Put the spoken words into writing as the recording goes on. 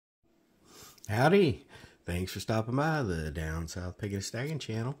Howdy! Thanks for stopping by the down South Pickin Stackin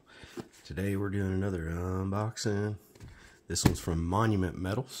channel. Today we're doing another unboxing. This one's from Monument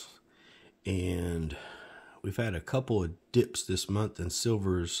Metals, and we've had a couple of dips this month, and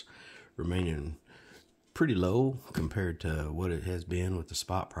silver's remaining pretty low compared to what it has been with the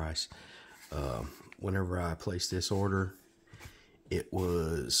spot price. Whenever I placed this order, it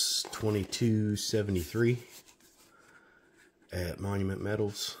was $22.73 at Monument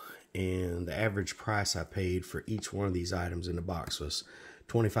Metals, and the average price I paid for each one of these items in the box was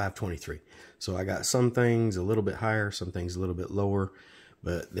 $25.23. So I got some things a little bit higher, some things a little bit lower,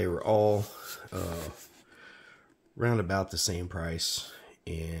 but they were all round about the same price.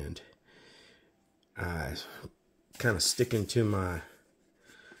 And I kind of sticking to my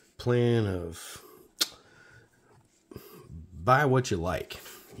plan of buy what you like,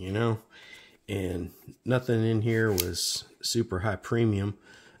 you know, and nothing in here was super high premium.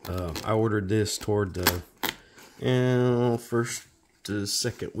 I ordered this toward the first to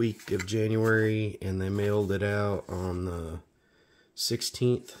second week of January, and they mailed it out on the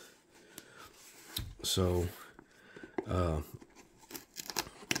 16th. So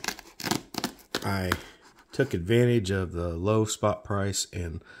I took advantage of the low spot price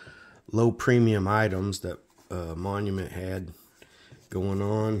and low premium items that Monument had going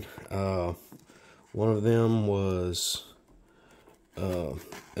on. One of them was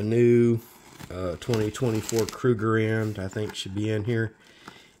a new 2024 Kruger end, I think, should be in here.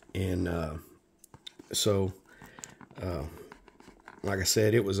 And like I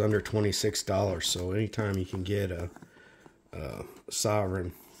said, it was under $26. So anytime you can get a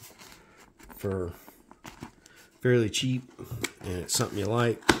Sovereign for fairly cheap, and it's something you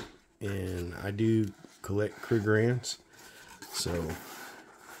like, and I do collect Kruger ends, so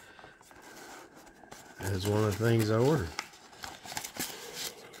that's one of the things I ordered.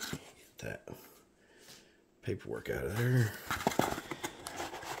 Get that paperwork out of there.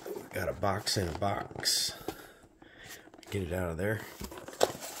 Got a box in a box. Get it out of there.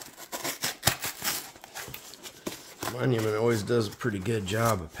 Monument always does a pretty good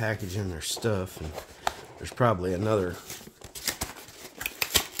job of packaging their stuff, and there's probably another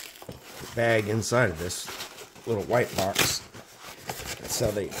bag inside of this little white box. That's how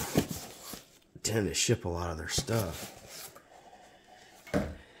they tend to ship a lot of their stuff,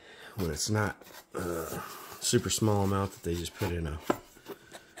 when it's not a super small amount that they just put in a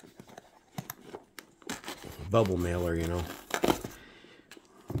bubble mailer, you know.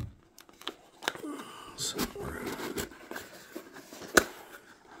 So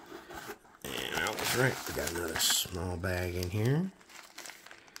and I was right, we got another small bag in here.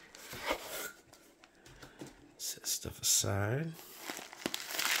 Set stuff aside.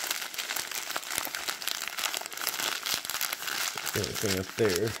 Everything up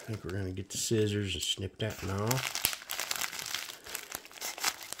there. I think we're gonna get the scissors and snip that one off.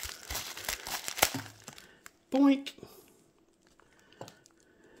 Boink.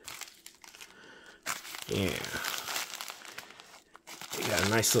 Yeah. We got a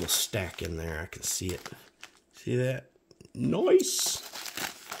nice little stack in there. I can see it. See that? Nice.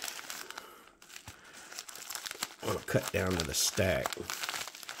 I'm gonna cut down to the stack.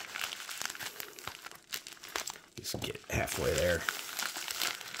 Just get halfway there.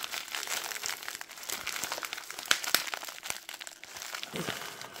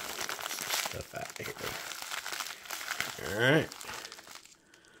 Stuff out of here. Alright.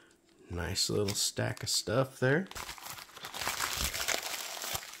 Nice little stack of stuff there.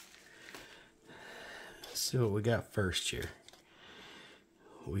 Let's see what we got first here.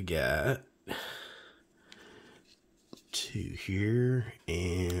 We got two here,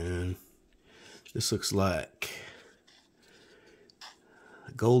 and this looks like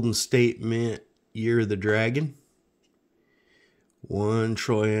Golden State Mint Year of the Dragon. 1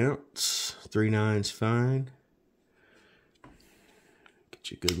 troy ounce, 3/9 fine.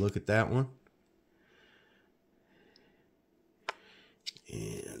 Get you a good look at that one.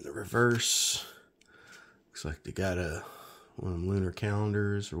 And the reverse, looks like they got one of them lunar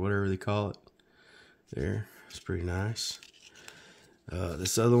calendars or whatever they call it. There, it's pretty nice.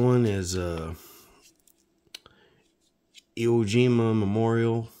 This other one is Iwo Jima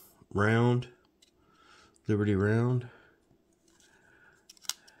Memorial Round, Liberty Round.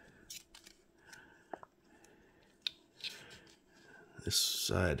 This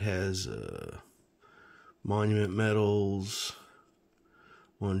side has Monument Metals,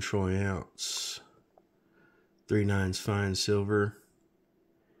 1 troy ounce, 3/9 fine silver.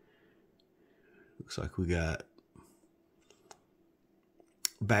 Looks like we got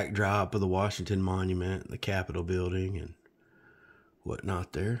backdrop of the Washington Monument, the Capitol building, and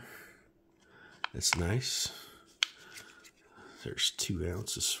whatnot there. That's nice. There's 2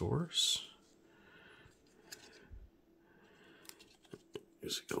 ounces for us.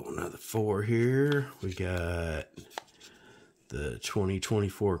 Let's go another 4 here. We got the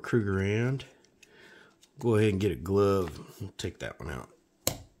 2024 Krugerrand. Go ahead and get a glove. We'll take that one out.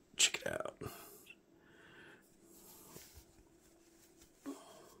 Check it out.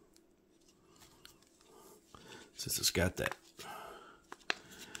 Since it's got that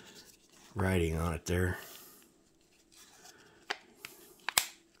writing on it there.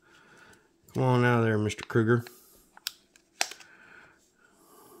 Come on out of there, Mr. Kruger.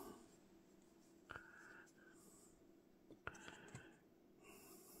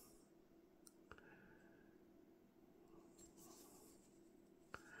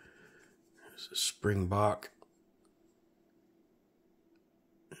 There's a Springbok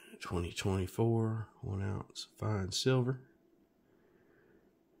 2024, 1 ounce fine silver.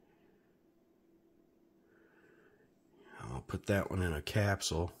 I'll put that one in a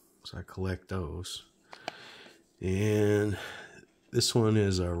capsule because I collect those. And this one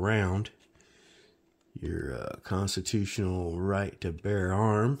is a round. Your constitutional right to bear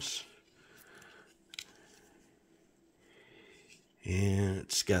arms. And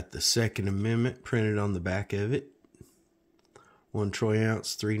it's got the Second Amendment printed on the back of it. 1 troy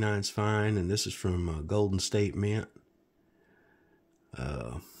ounce, 3/9 fine, and this is from Golden State Mint.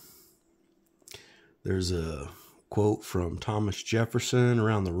 There's a quote from Thomas Jefferson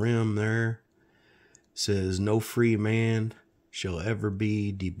around the rim there. It says, "No free man shall ever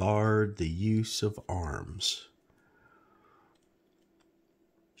be debarred the use of arms."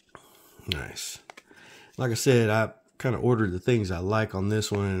 Nice. Like I said, I kind of ordered the things I like on this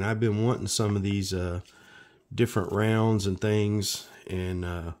one, and I've been wanting some of these different rounds and things, and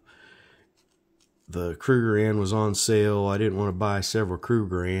the Krugerrand was on sale. I didn't want to buy several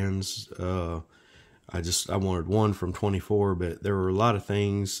Krugerrands. I wanted one from 24, but there were a lot of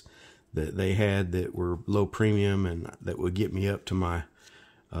things that they had that were low premium and that would get me up to my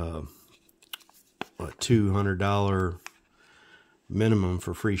 $200 minimum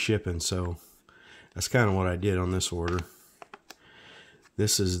for free shipping. So that's kind of what I did on this order.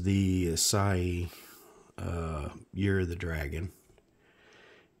 This is the Acai Year of the Dragon,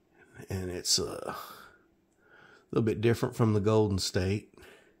 and it's a little bit different from the Golden State.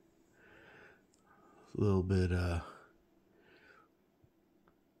 A little bit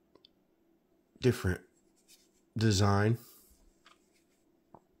different design,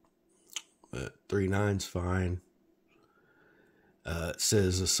 but 3/9's fine. It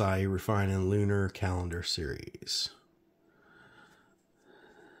says Acai Refining Lunar Calendar Series.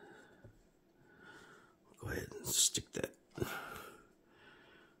 Go ahead and stick that.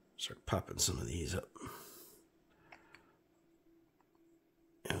 Start popping some of these up.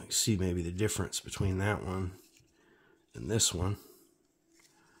 And you can see maybe the difference between that one and this one.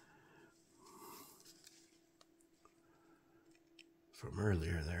 From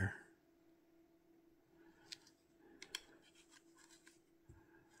earlier there.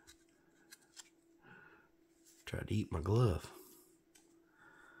 Tried to eat my glove.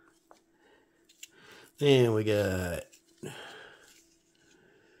 And we got the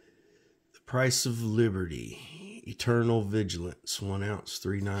Price of Liberty, Eternal Vigilance, 1 ounce,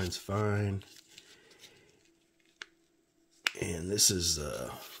 3/9 fine. And this is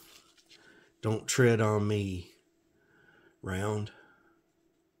Don't Tread on Me round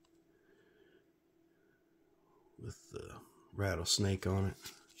with the rattlesnake on it.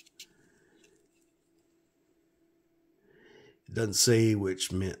 It doesn't say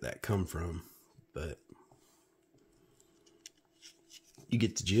which mint that come from, but you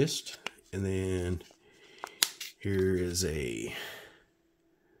get the gist. And then here is a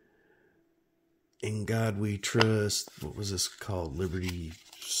In God We Trust. What was this called? Liberty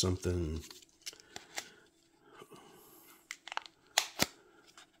something.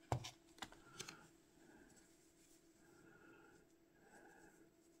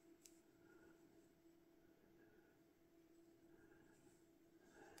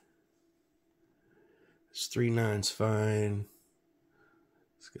 It's 3/9's fine.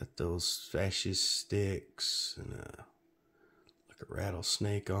 It's got those fascist sticks and like a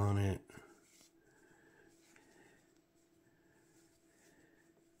rattlesnake on it.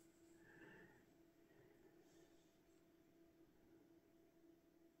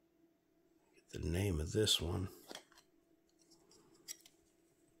 Get the name of this one.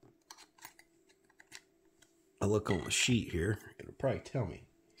 I look on the sheet here. It'll probably tell me.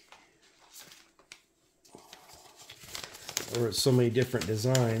 There were so many different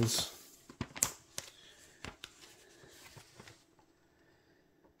designs.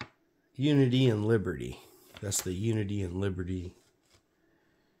 Unity and Liberty. That's the Unity and Liberty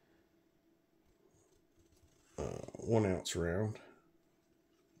 1 ounce round.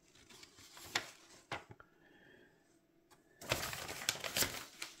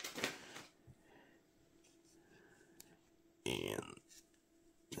 And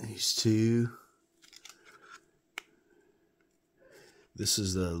these two. This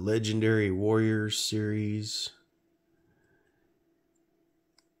is the Legendary Warriors series.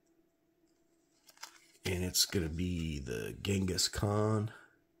 And it's going to be the Genghis Khan.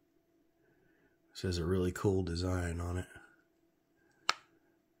 This has a really cool design on it.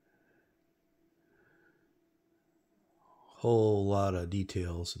 Whole lot of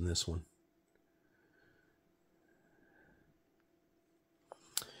details in this one.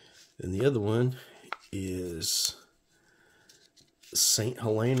 And the other one is St.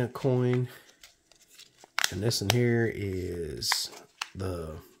 Helena coin. And this one here is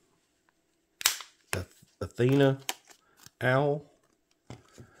the Athena owl.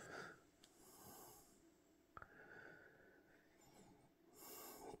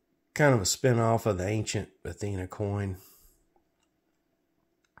 Kind of a spin-off of the ancient Athena coin.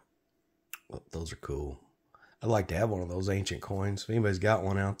 Well, those are cool. I'd like to have one of those ancient coins. If anybody's got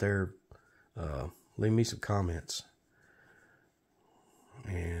one out there, leave me some comments.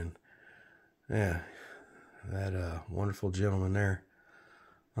 And yeah, that wonderful gentleman there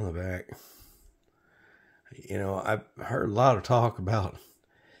on the back. You know, I've heard a lot of talk about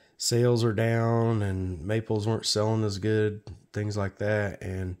sales are down and maples weren't selling as good, things like that.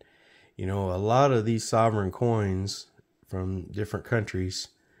 And, you know, a lot of these sovereign coins from different countries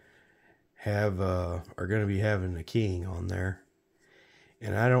are going to be having a king on there.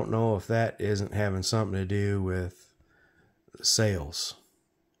 And I don't know if that isn't having something to do with sales.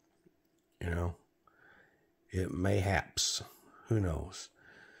 You know, it mayhaps, who knows,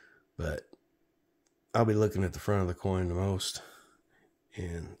 but I'll be looking at the front of the coin the most,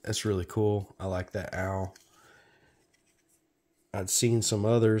 and that's really cool. I like that owl. I'd seen some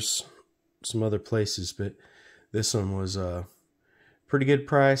other places, but this one was a pretty good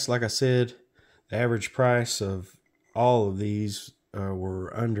price. Like I said, the average price of all of these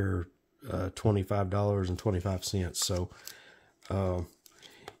were under $25.25. So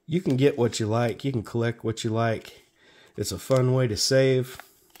you can get what you like. You can collect what you like. It's a fun way to save.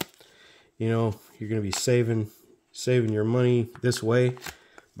 You know, you're going to be saving your money this way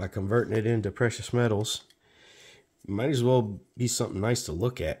by converting it into precious metals. Might as well be something nice to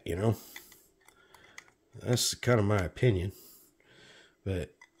look at, you know. That's kind of my opinion.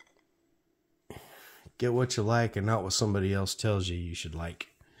 But get what you like and not what somebody else tells you you should like.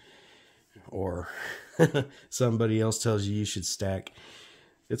 Or somebody else tells you should stack.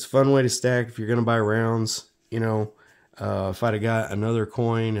 It's a fun way to stack if you're going to buy rounds. You know, if I'd have got another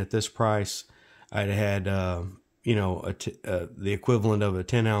coin at this price, I'd have had, you know, the equivalent of a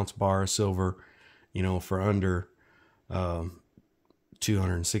 10-ounce bar of silver, you know, for under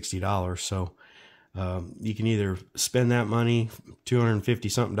 $260. So you can either spend that money,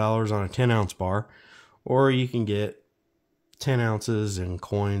 $250-something on a 10-ounce bar, or you can get 10 ounces and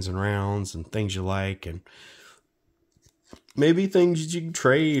coins and rounds and things you like, and maybe things you can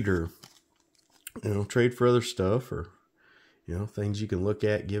trade, or, you know, trade for other stuff, or, you know, things you can look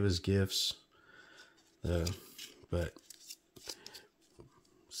at, give as gifts. But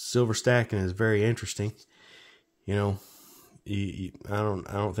silver stacking is very interesting. You know, I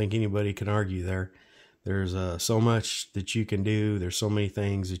don't think anybody can argue there. There's so much that you can do. There's so many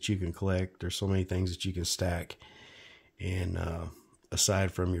things that you can collect. There's so many things that you can stack. And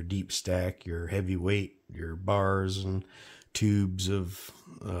aside from your deep stack, your heavyweight, your bars and tubes of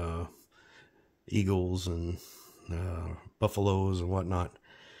eagles and buffaloes and whatnot.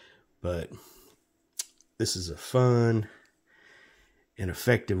 But this is a fun and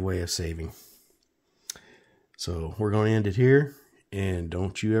effective way of saving. So we're going to end it here. And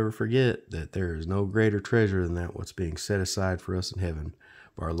don't you ever forget that there is no greater treasure than that what's being set aside for us in heaven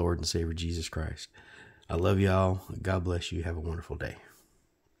by our Lord and Savior Jesus Christ. I love y'all. God bless you. Have a wonderful day.